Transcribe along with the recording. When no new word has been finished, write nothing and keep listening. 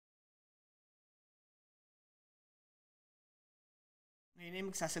Ngayon ay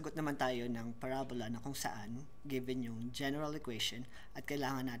magsasagot naman tayo ng parabola na kung saan given yung general equation at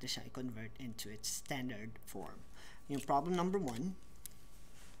kailangan natin siya i-convert into its standard form. Yung problem number 1,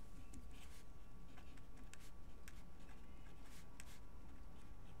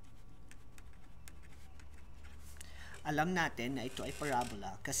 alam natin na ito ay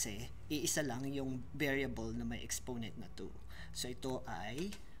parabola kasi iisa lang yung variable na may exponent na 2. So ito ay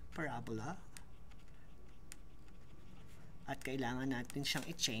parabola at kailangan natin siyang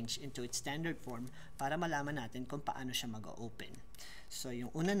i-change into its standard form para malaman natin kung paano siya mag-open. So yung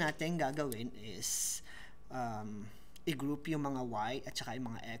una natin gagawin is i-group yung mga y at saka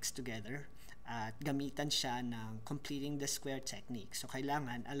yung mga x together at gamitan siya ng completing the square technique. So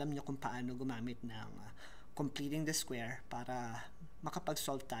kailangan alam nyo kung paano gumamit ng completing the square para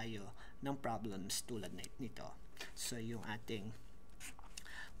makapag-solve tayo ng problems tulad nito. So yung ating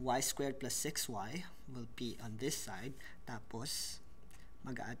y squared plus 6y will be on this side. Tapos,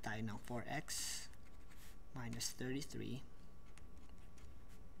 mag-add tayo ng 4x minus 33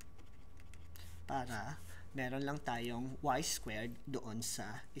 para meron lang tayong y squared doon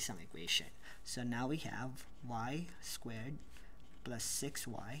sa isang equation. So now we have y squared plus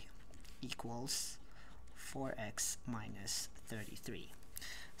 6y equals 4x minus 33.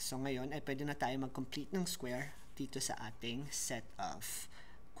 So ngayon ay pwede na tayo mag-complete ng square dito sa ating set of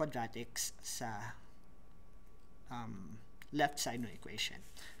quadratics sa left side ng equation.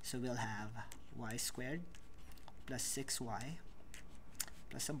 So we'll have y squared plus 6y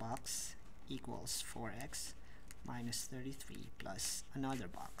plus a box equals 4x minus 33 plus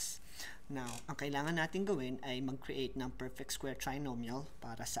another box. Now, ang kailangan natin gawin ay mag-create ng perfect square trinomial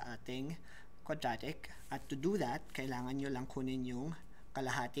para sa ating quadratic. At to do that, kailangan nyo lang kunin yung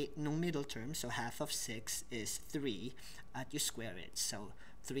kalahati ng middle term. So half of 6 is 3 at you square it. So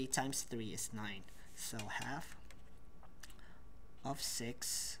 3 times 3 is 9. So half of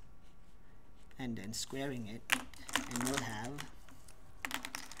 6 and then squaring it, and we'll have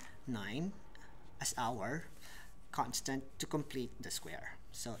 9 as our constant to complete the square.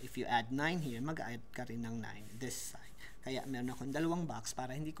 So if you add 9 here, mag-add ka rin ng 9 this side. Kaya meron akong dalawang box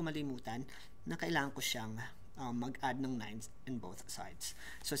para hindi ko malimutan na kailangan ko siyang mag-add ng 9 in both sides.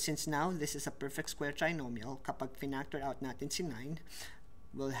 So since now this is a perfect square trinomial, kapag finactor out natin si 9,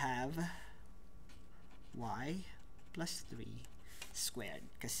 we'll have y plus 3 squared.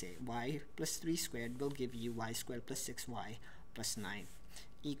 Kasi y plus 3 squared will give you y squared plus 6y plus 9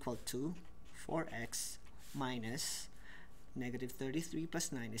 equal to 4x minus negative 33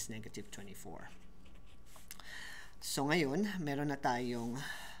 plus 9 is negative 24. So ngayon, meron na tayong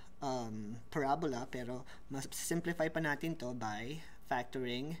parabola, pero mas simplify pa natin to by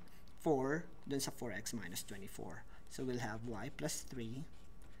factoring 4 dun sa 4x minus 24. So we'll have y plus 3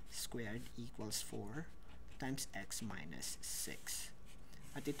 squared equals 4 times x minus 6.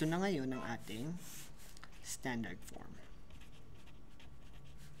 At ito na ngayon ang ating standard form.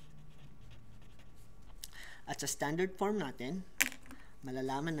 At sa standard form natin,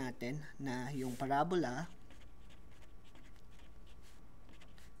 malalaman natin na yung parabola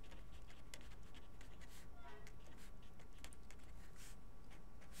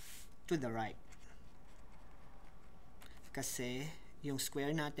to the right. Kasi yung square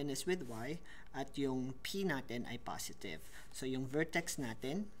natin is with y at yung p natin ay positive. So yung vertex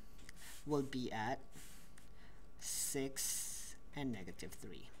natin will be at 6 and negative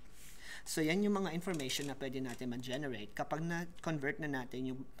 3. So yan yung mga information na pwede natin ma-generate kapag na-convert na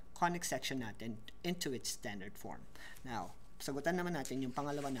natin yung conic section natin into its standard form. Now, sagutan naman natin yung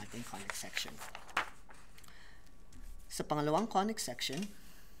pangalawa natin conic section. Sa pangalawang conic section,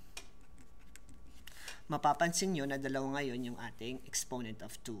 mapapansin nyo na dalawa ngayon yung ating exponent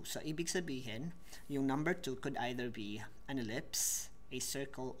of 2. So, ibig sabihin, yung number 2 could either be an ellipse, a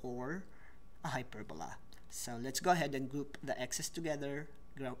circle, or a hyperbola. So, let's go ahead and group the x's together,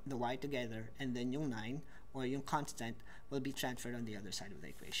 the y together, and then yung 9, or yung constant, will be transferred on the other side of the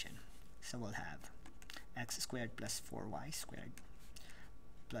equation. So, we'll have x squared plus 4y squared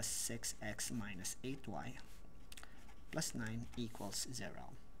plus 6x minus 8y plus 9 equals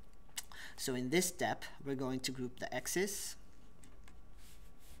 0. So in this step, we're going to group the x's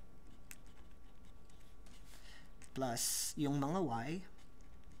plus yung mga y,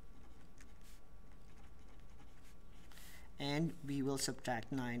 and we will subtract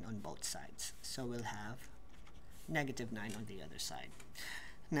 9 on both sides. So we'll have negative 9 on the other side.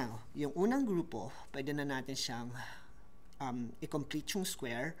 Now, yung unang grupo, pwede na natin siyang i-complete yung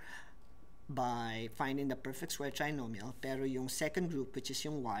square by finding the perfect square trinomial, pero yung second group, which is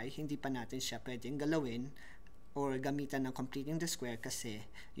yung y, hindi pa natin siya pwedeng galawin or gamitan ng completing the square kasi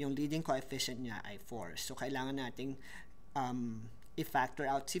yung leading coefficient niya ay 4. So, kailangan nating i-factor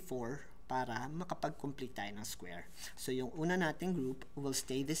out si 4 para makapag-complete tayo ng square. So, yung una nating group will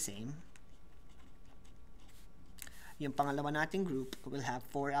stay the same. Yung pangalawa nating group will have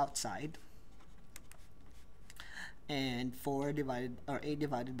 4 outside. And 8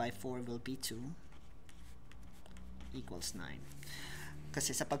 divided by 4 will be 2 equals 9.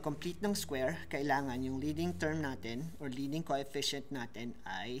 Kasi sa pag-complete ng square, kailangan yung leading term natin or leading coefficient natin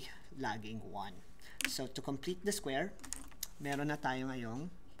ay laging 1. So, to complete the square, meron na tayo ngayong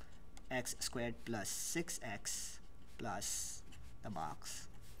x squared plus 6x plus the box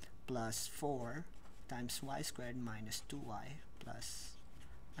plus 4 times y squared minus 2y plus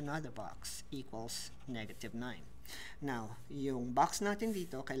another box equals negative 9. Now, yung box natin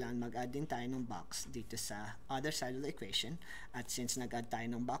dito, kailangan mag-add din tayo ng box dito sa other side of the equation. At since nag-add tayo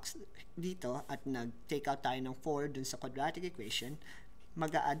ng box dito at nag-take out tayo ng 4 dun sa quadratic equation,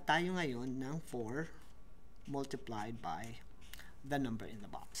 mag-add tayo ngayon ng 4 multiplied by the number in the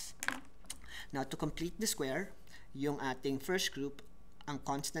box. Now, to complete the square, yung ating first group, ang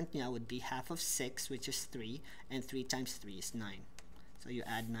constant niya would be half of 6, which is 3, and 3 times 3 is 9. So, you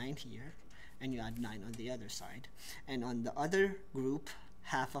add 9 here, and you add 9 on the other side. And on the other group,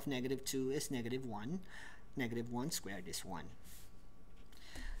 half of negative 2 is negative 1. Negative 1 squared is 1.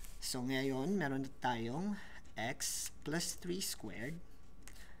 So, ngayon, meron na tayong x plus 3 squared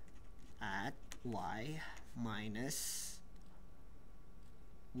at y minus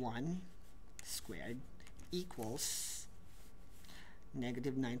 1 squared equals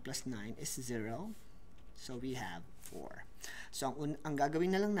negative 9 plus 9 is 0. So, we have 4. So, ang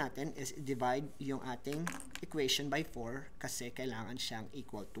gagawin na lang natin is divide yung ating equation by 4 kasi kailangan siyang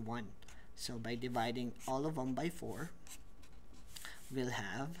equal to 1. So, by dividing all of them by 4, we'll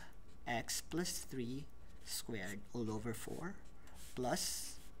have x plus 3 squared all over 4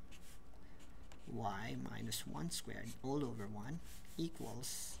 plus y minus 1 squared all over 1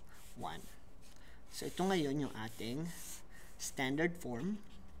 equals 1. So, ito ngayon yung ating standard form.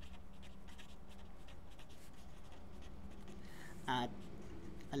 At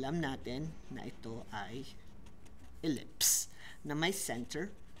alam natin na ito ay ellipse na may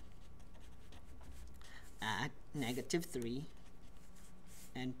center at negative 3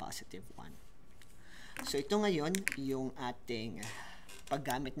 and positive 1. So, ito ngayon yung ating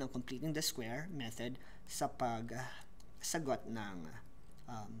paggamit ng completing the square method sa pagsagot ng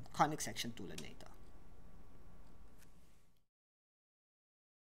conic section tulad na ito.